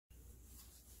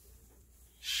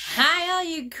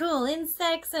you cool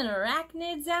insects and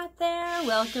arachnids out there.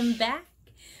 Welcome back.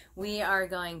 We are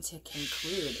going to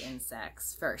conclude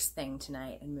insects first thing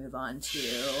tonight and move on to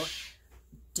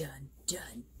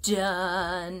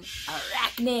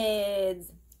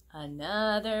arachnids.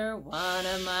 Another one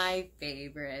of my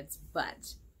favorites,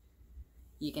 but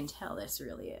you can tell this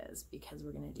really is because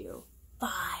we're going to do 5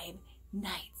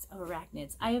 nights of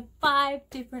arachnids. I have 5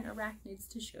 different arachnids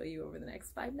to show you over the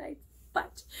next 5 nights,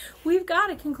 but we've got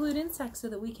to conclude insects so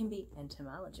that we can be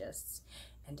entomologists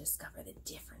and discover the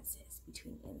differences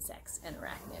between insects and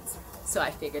arachnids. So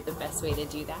I figured the best way to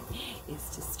do that is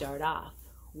to start off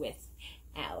with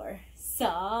our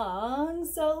song.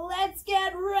 So let's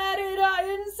get ready to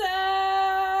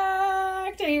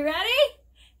insect. Are you ready?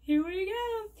 Here we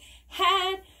go.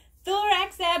 Head,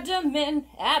 thorax, abdomen,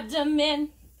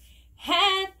 abdomen.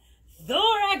 Head,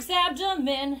 thorax,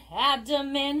 abdomen,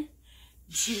 abdomen.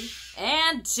 Antenna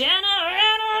and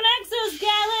an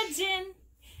exoskeleton.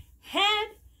 Head,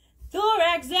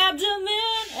 thorax,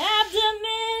 abdomen,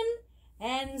 abdomen.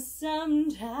 And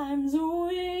sometimes wings.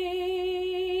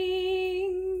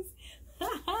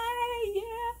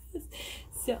 Yes.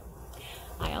 So,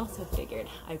 I also figured,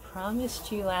 I promised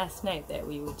you last night that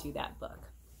we would do that book.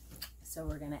 So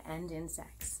we're going to end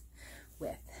insects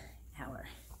with our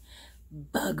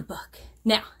bug book.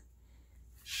 Now,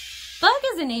 bug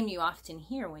is a name you often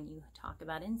hear when you talk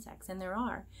about insects, and there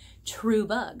are true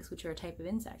bugs, which are a type of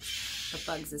insect. But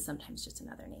bugs is sometimes just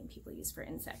another name people use for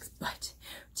insects. But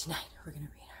tonight we're going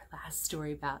to read our last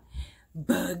story about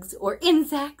bugs or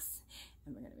insects,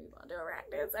 and we're going to move on to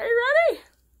arachnids. Are you ready?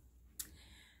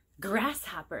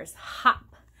 Grasshoppers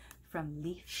hop from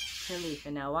leaf to leaf.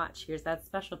 And now watch, here's that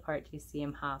special part. Do you see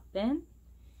him hopping?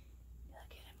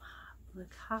 Look at him hop.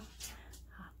 Look, hop,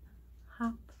 hop,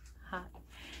 hop, hop.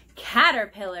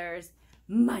 Caterpillars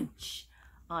munch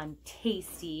on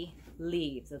tasty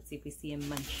leaves. Let's see if we see him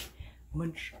munch.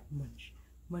 Munch, munch,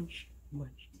 munch,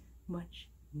 munch, munch,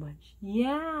 munch.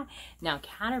 Yeah. Now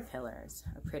caterpillars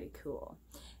are pretty cool.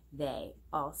 They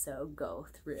also go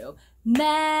through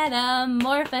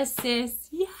metamorphosis.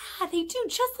 Yeah, they do,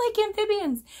 just like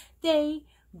amphibians. They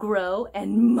grow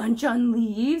and munch on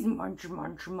leaves, munch,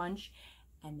 munch, munch,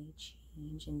 and they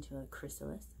change into a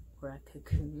chrysalis or a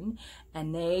cocoon,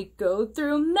 and they go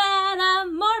through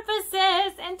metamorphosis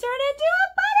and turn into a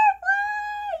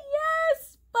butterfly.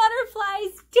 Yes,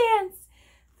 butterflies dance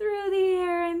through the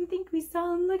air, and think we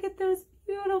saw them. Look at those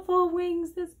beautiful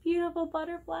wings, those beautiful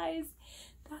butterflies.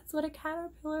 That's what a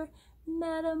caterpillar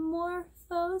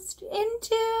metamorphosed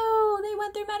into. They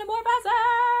went through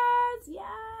metamorphosis.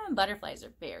 Yeah, and butterflies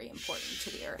are very important to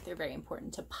the earth. They're very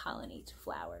important to pollinate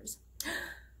flowers.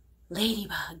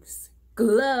 Ladybugs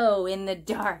glow in the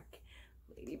dark.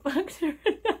 Ladybugs are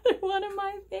another one of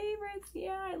my favorites.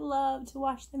 Yeah, I love to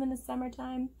watch them in the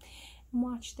summertime and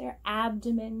watch their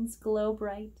abdomens glow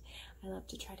bright. I love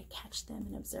to try to catch them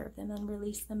and observe them and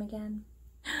release them again.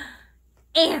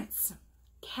 Ants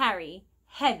carry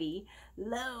heavy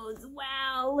loads.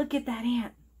 Wow, look at that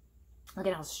ant. Look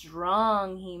at how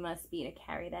strong he must be to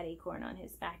carry that acorn on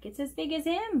his back. It's as big as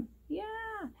him.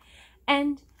 Yeah.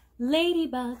 And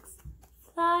ladybugs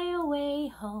fly away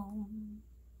home.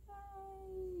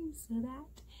 So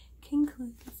that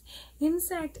concludes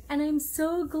insect, and I'm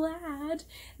so glad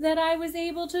that I was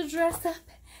able to dress up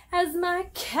as my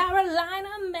Carolina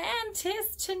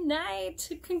mantis tonight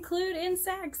to conclude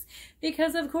insects,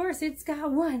 because of course it's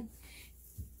got 1,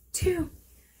 2,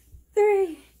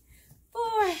 3, 4,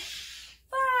 5,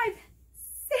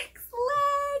 6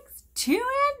 legs, 2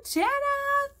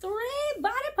 antennae, 3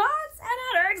 body parts, and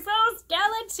an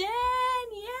exoskeleton.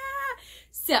 Yeah.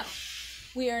 So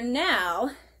we are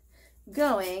now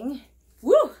going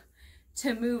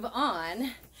to move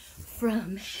on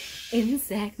from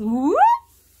insects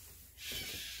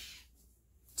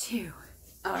to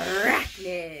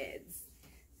arachnids.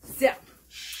 So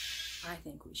I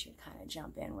think we should kind of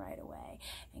jump in right away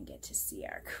and get to see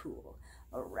our cool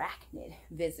arachnid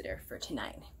visitor for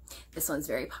tonight. This one's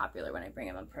very popular when I bring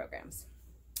him on programs.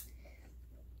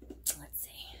 Let's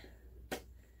see.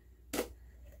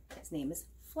 His name is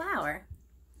Flower.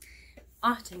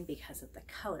 Often because of the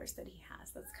colors that he has.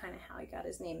 That's kind of how I got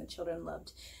his name. The children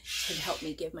loved to help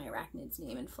me give my arachnid's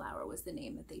name, and Flower was the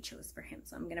name that they chose for him.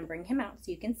 So I'm going to bring him out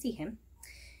so you can see him.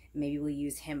 Maybe we'll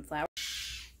use him, Flower.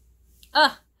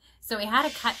 So we had a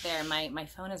cut there. My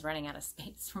phone is running out of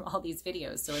space from all these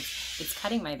videos, so it's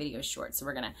cutting my videos short. So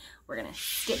we're gonna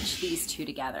stitch these two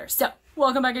together. So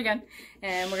welcome back again,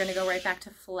 and we're gonna go right back to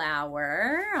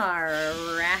Flower, our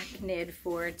arachnid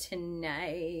for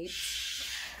tonight.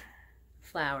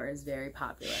 Flower is very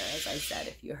popular, as I said,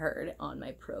 if you heard on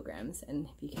my programs. And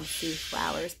if you can see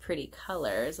Flower's pretty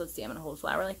colors, let's see, I'm gonna hold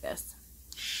Flower like this.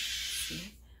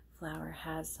 See, Flower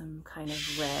has some kind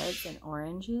of reds and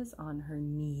oranges on her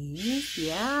knees.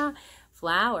 Yeah,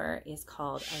 Flower is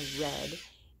called a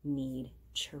red-kneed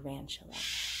tarantula.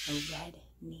 A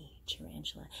red-kneed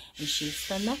tarantula. And she's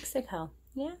from Mexico.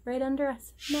 Yeah, right under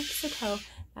us, Mexico,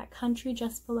 that country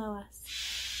just below us.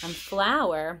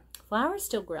 Flower's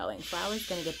still growing. Flower's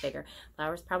gonna get bigger.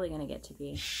 Flower's probably gonna get to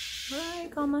be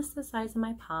like almost the size of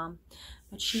my palm,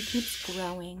 but she keeps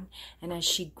growing. And as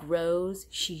she grows,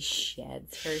 she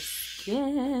sheds her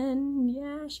skin.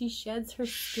 Yeah, she sheds her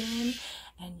skin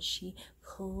and she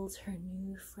pulls her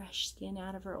new fresh skin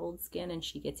out of her old skin, and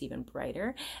she gets even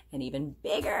brighter and even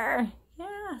bigger.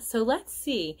 Yeah, so let's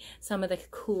see some of the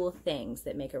cool things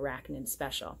that make arachnids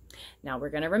special. Now we're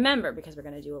gonna remember, because we're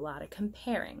gonna do a lot of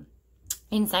comparing.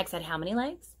 Insects had how many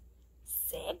legs?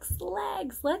 6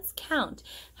 legs. Let's count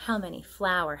how many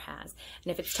Flower has.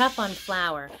 And if it's tough on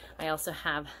Flower, I also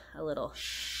have a little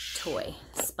toy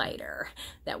spider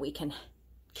that we can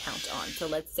count on. So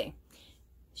let's see.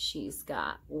 She's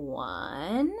got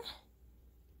 1,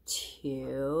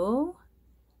 2,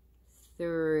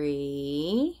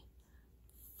 3,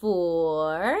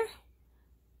 4,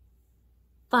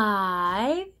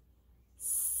 5,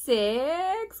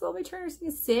 6. Well, my turn is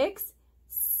 6,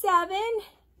 7,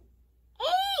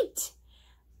 8.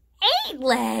 8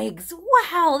 legs.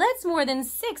 Wow, that's more than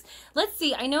 6. Let's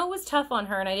see. I know it was tough on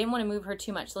her and I didn't want to move her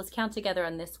too much. So let's count together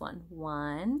on this one.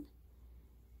 1,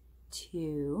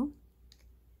 2,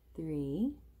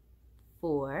 3,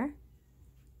 4,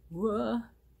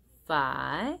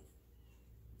 5,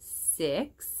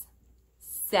 6,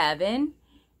 7,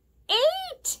 8.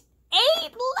 8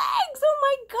 legs. Oh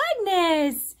my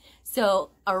goodness.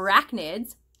 So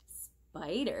arachnids,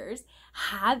 spiders,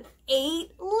 have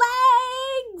 8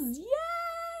 legs.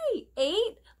 Yay!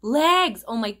 8 legs.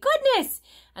 Oh my goodness.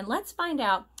 And let's find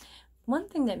out. One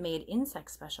thing that made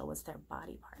insects special was their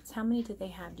body parts. How many did they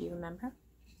have? Do you remember?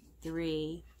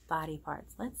 3 body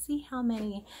parts. Let's see how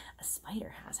many a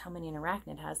spider has, how many an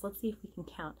arachnid has. Let's see if we can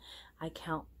count. I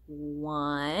count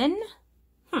 1.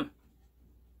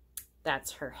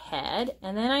 That's her head.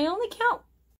 And then I only count.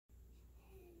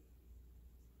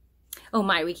 Oh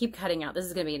my, we keep cutting out. This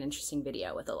is going to be an interesting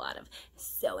video with a lot of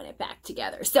sewing it back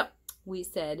together. So we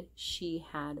said she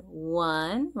had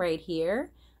 1 right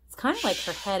here. It's kind of like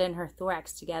her head and her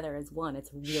thorax together as one.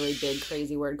 It's a really big,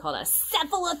 crazy word called a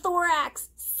cephalothorax.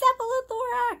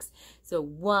 Cephalothorax. So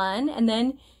 1, and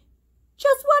then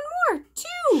just 1 more.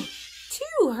 2.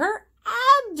 2. Her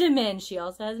abdomen. She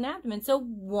also has an abdomen. So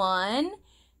 1,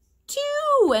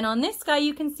 2. And on this guy,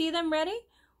 you can see them. Ready?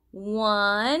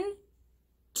 1,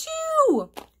 2.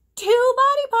 2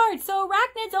 body parts. So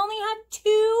arachnids only have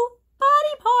 2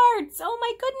 body parts. Oh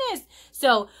my goodness.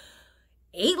 So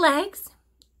 8 legs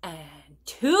and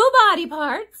 2 body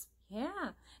parts.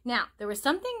 Yeah. Now, there was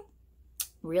something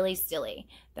really silly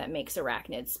that makes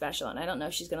arachnids special, and I don't know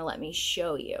if she's going to let me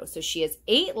show you. So she has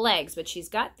 8 legs, but she's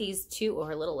got these 2, or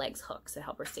her little legs hooks to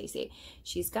help her stay safe.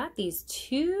 She's got these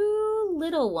 2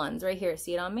 little ones right here.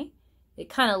 See it on me? It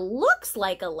kind of looks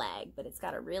like a leg, but it's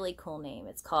got a really cool name.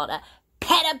 It's called a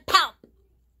pedipalp.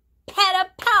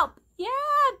 Pedipalp. Yeah,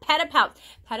 pedipalps.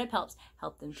 Pedipalps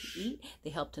help them to eat. They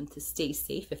help them to stay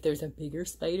safe if there's a bigger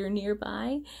spider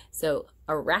nearby. So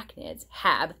arachnids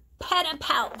have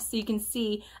pedipalps. So you can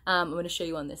see, I'm going to show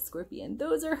you on this scorpion.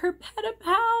 Those are her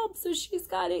pedipalps. So she's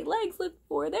got 8 legs. Look,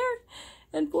 4 there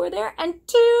and 4 there and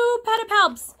 2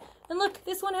 pedipalps. And look,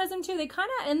 this one has them too. They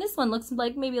kind of, and this one looks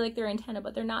like maybe like their antenna,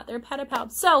 but they're not. They're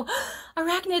pedipalps. So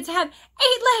arachnids have 8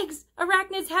 legs.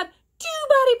 Arachnids have 2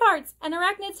 body parts. And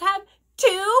arachnids have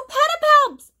 2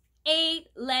 pedipalps. 8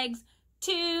 legs,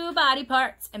 2 body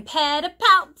parts, and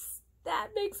pedipalps. That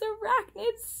makes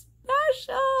arachnids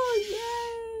special.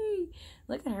 Yay!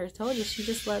 Look at her. I told you she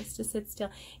just loves to sit still.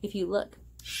 If you look,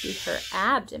 see her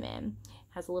abdomen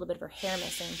has a little bit of her hair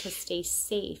missing to stay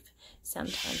safe.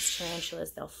 Sometimes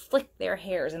tarantulas, they'll flick their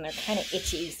hairs and they're kind of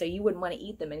itchy, so you wouldn't want to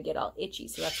eat them and get all itchy.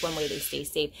 So that's one way they stay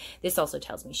safe. This also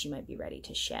tells me she might be ready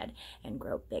to shed and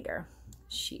grow bigger.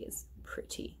 She is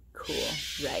pretty cool,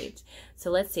 right?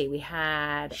 So let's see. We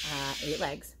had 8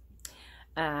 legs,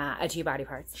 2 body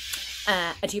parts,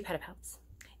 2 pedipalps.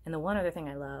 And the one other thing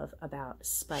I love about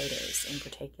spiders in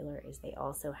particular is they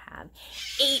also have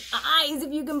 8 eyes,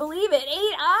 if you can believe it. 8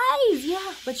 eyes!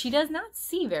 Yeah, but she does not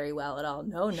see very well at all.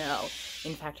 No, no.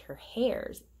 In fact, her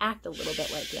hairs act a little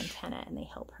bit like antennae, and they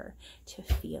help her to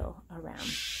feel around.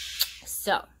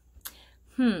 So,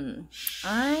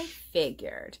 I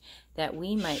figured that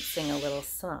we might sing a little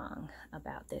song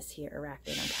about this here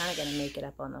arachnid. I'm kind of going to make it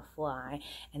up on the fly,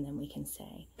 and then we can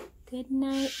say, good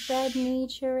night, red-knee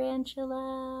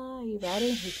tarantula. Are you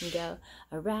ready? We can go,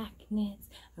 arachnids,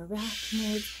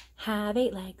 arachnids, have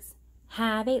 8 legs.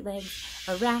 Have 8 legs,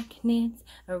 arachnids,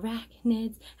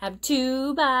 arachnids, have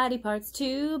 2 body parts,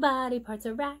 2 body parts,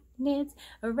 arachnids,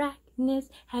 arachnids,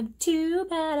 have 2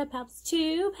 pedipalps,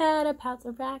 2 pedipalps,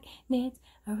 arachnids,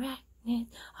 arachnids,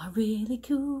 are really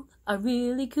cool, are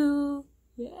really cool,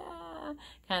 yeah.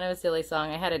 Kind of a silly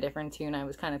song. I had a different tune I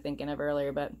was kind of thinking of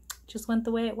earlier, but just went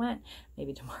the way it went.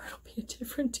 Maybe tomorrow it'll be a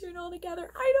different tune altogether.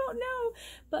 I don't know.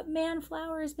 But man,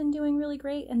 Flower has been doing really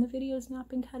great, and the video's not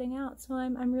been cutting out, so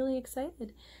I'm really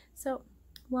excited. So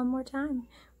one more time,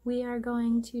 we are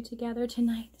going to together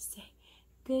tonight say,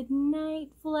 good night,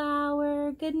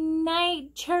 Flower. Good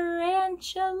night,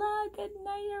 tarantula. Good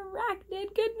night,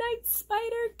 arachnid. Good night,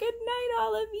 spider. Good night,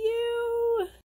 all of you.